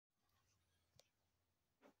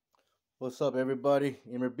What's up, everybody?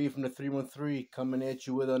 Amer B from the 313 coming at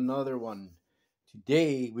you with another one.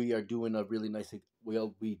 Today we are doing a really nice.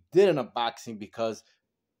 We did an unboxing because,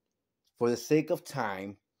 for the sake of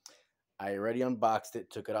time, I already unboxed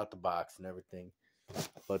it, took it out the box and everything.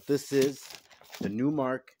 But this is the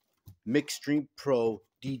Numark Mixstream Pro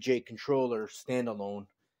DJ controller standalone,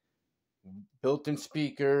 built-in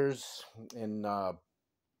speakers and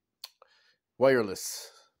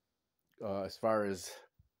wireless as far as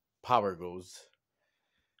power goes.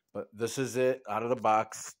 But this is it out of the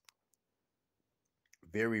box.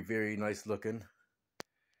 Very, very nice looking.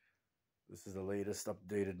 This is the latest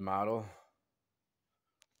updated model.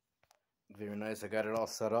 Very nice. I got it all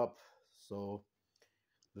set up. So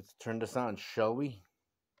let's turn this on, shall we?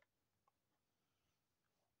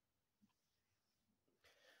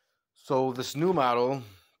 So this new model,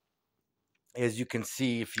 as you can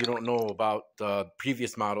see, if you don't know about the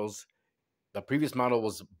previous models, the previous model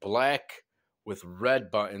was black with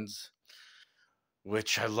red buttons,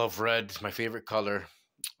 which I love red. It's my favorite color.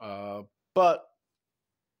 But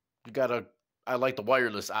I like the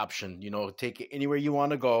wireless option. Take it anywhere you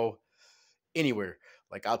want to go, anywhere.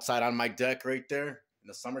 Like outside on my deck right there in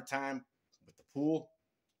the summertime with the pool.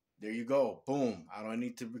 There you go. Boom. I don't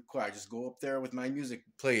need to record. I just go up there with my music,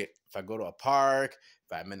 play it. If I go to a park,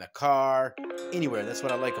 if I'm in a car, anywhere. That's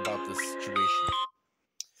what I like about this situation.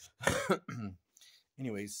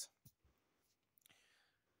 Anyways.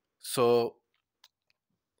 So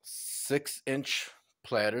 6-inch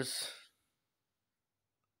platters,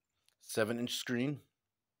 7-inch screen.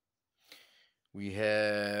 We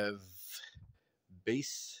have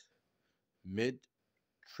bass, mid,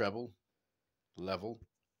 treble, level.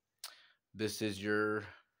 This is your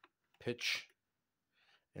pitch,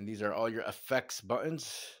 and these are all your effects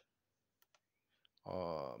buttons.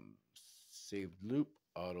 Save loop,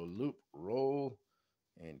 auto loop, roll,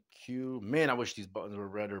 and cue. Man, I wish these buttons were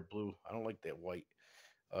red or blue. I don't like that white.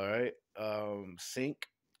 All right, sync,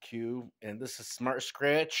 cue, and this is smart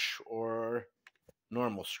scratch or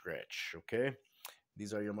normal scratch. Okay,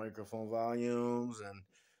 these are your microphone volumes, and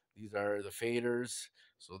these are the faders.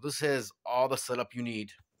 So this has all the setup you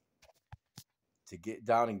need to get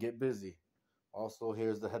down and get busy. Also,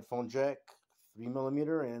 here's the headphone jack,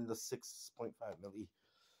 3mm, and the 6.5mm.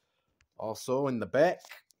 Also, in the back,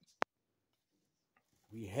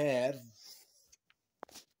 we have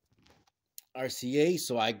RCA.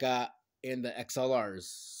 So I got in the XLRs.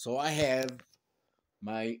 So I have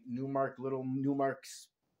my little Numark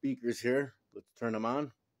speakers here. Let's turn them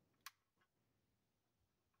on.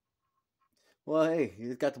 Well, hey,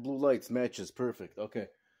 it's got the blue lights, matches, perfect. Okay.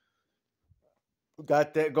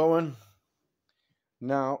 Got that going.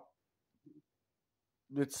 Now,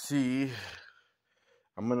 let's see.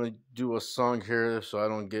 I'm going to do a song here so I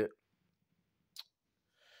don't get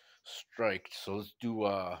striked. So let's do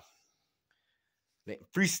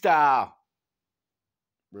freestyle.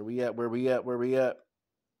 Where we at?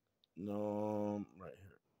 No, right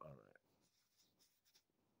here. All right.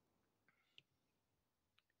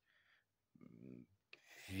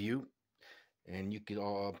 View. And you could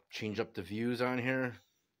all change up the views on here.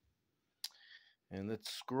 And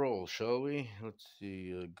let's scroll, shall we? Let's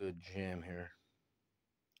see a good jam here.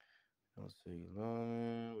 Let's see.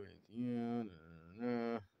 With you.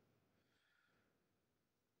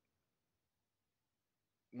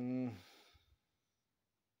 Let's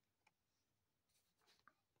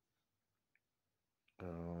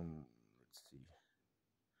see.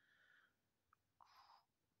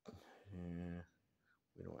 Yeah.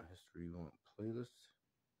 We don't want history. We want playlist.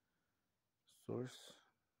 Source.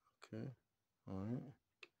 Okay. All right.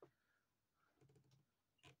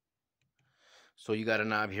 So you got a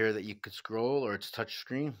knob here that you could scroll, or it's touch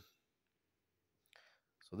screen.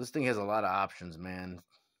 So this thing has a lot of options, man.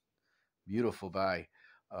 Beautiful buy.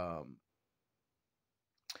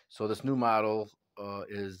 So this new model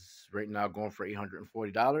is right now going for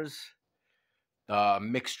 $840.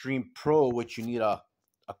 Mixstream Pro, which you need a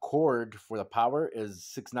cord for the power,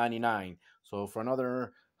 is $699. So for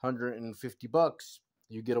another $150,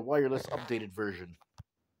 you get a wireless updated version.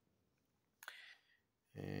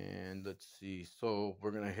 And let's see. So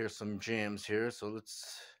we're gonna hear some jams here. So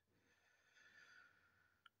let's.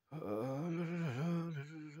 I got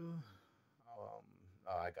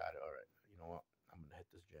it. All right. You know what? I'm gonna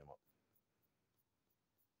hit this jam up.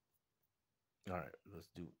 All right.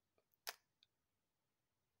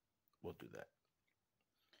 We'll do that.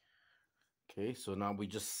 Okay. So now we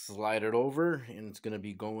just slide it over, and it's gonna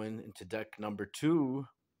be going into deck number 2.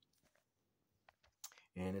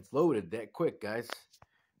 And it's loaded that quick, guys.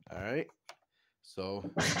 All right. So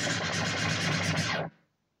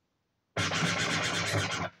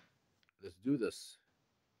do this.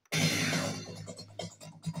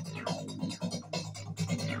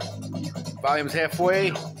 Volume's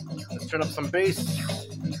halfway. Let's turn up some bass.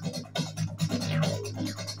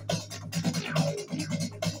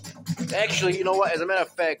 Actually, you know what? As a matter of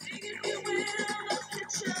fact,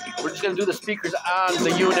 we're just going to do the speakers on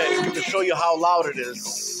the unit to show you how loud it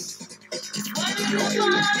is.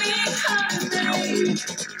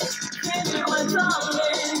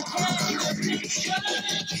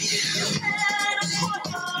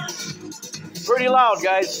 Pretty loud,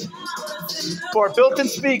 guys. For built-in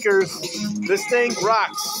speakers, this thing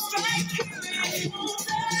rocks.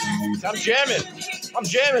 I'm jamming. I'm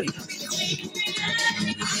jamming.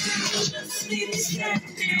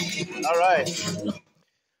 All right.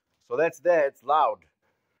 So that's that. It's loud.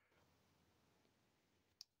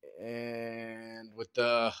 And with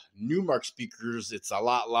the Numark speakers, it's a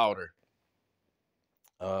lot louder.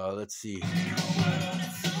 Let's see.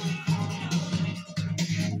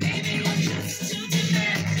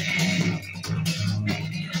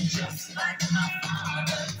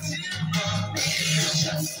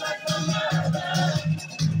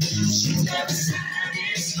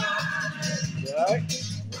 All right.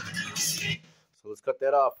 So let's cut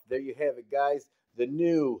that off. There you have it, guys. The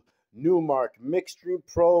new Numark Mixstream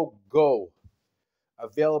Pro Go.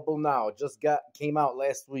 Available now. It just came out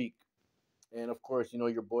last week. And of course, you know,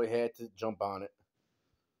 your boy had to jump on it.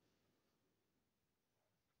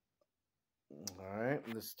 All right,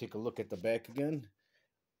 let's take a look at the back again.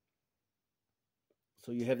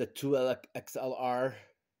 So you have the 2XLR.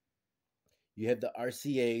 You have the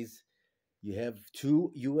RCAs. You have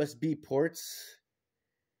 2 USB ports.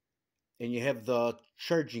 And you have the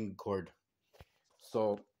charging cord.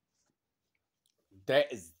 So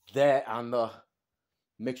that is that on the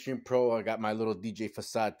Mixstream Pro. I got my little DJ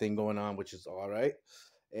facade thing going on, which is all right.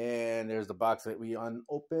 And there's the box that we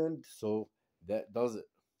unopened. So that does it.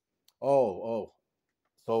 Oh.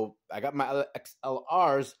 So I got my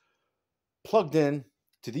XLRs plugged in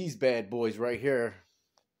to these bad boys right here.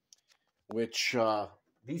 Which,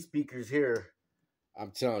 these speakers here,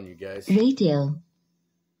 I'm telling you guys. Radio.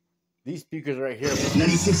 These speakers right here.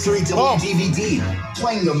 96.3 DVD,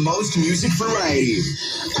 playing the most music variety.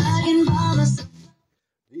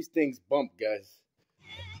 These things bump, guys.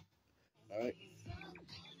 All right.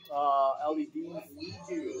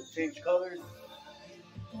 LEDs, change colors.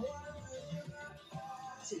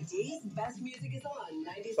 Today's best music is on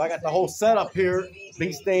 96.3. So I got the whole setup here.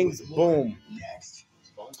 These things, boom.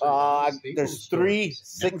 There's 3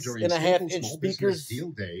 6.5-inch speakers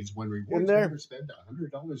in there. Spend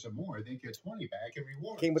 $100 or more, they get 20 back in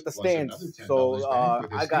rewards. Came with the stands, so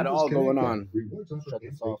I got it all going on. Shut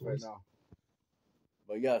this off right now.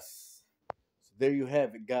 But yes, so there you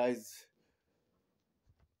have it, guys.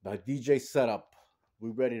 The DJ setup.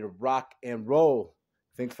 We're ready to rock and roll.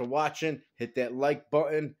 Thanks for watching. Hit that like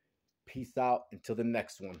button. Peace out until the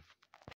next one.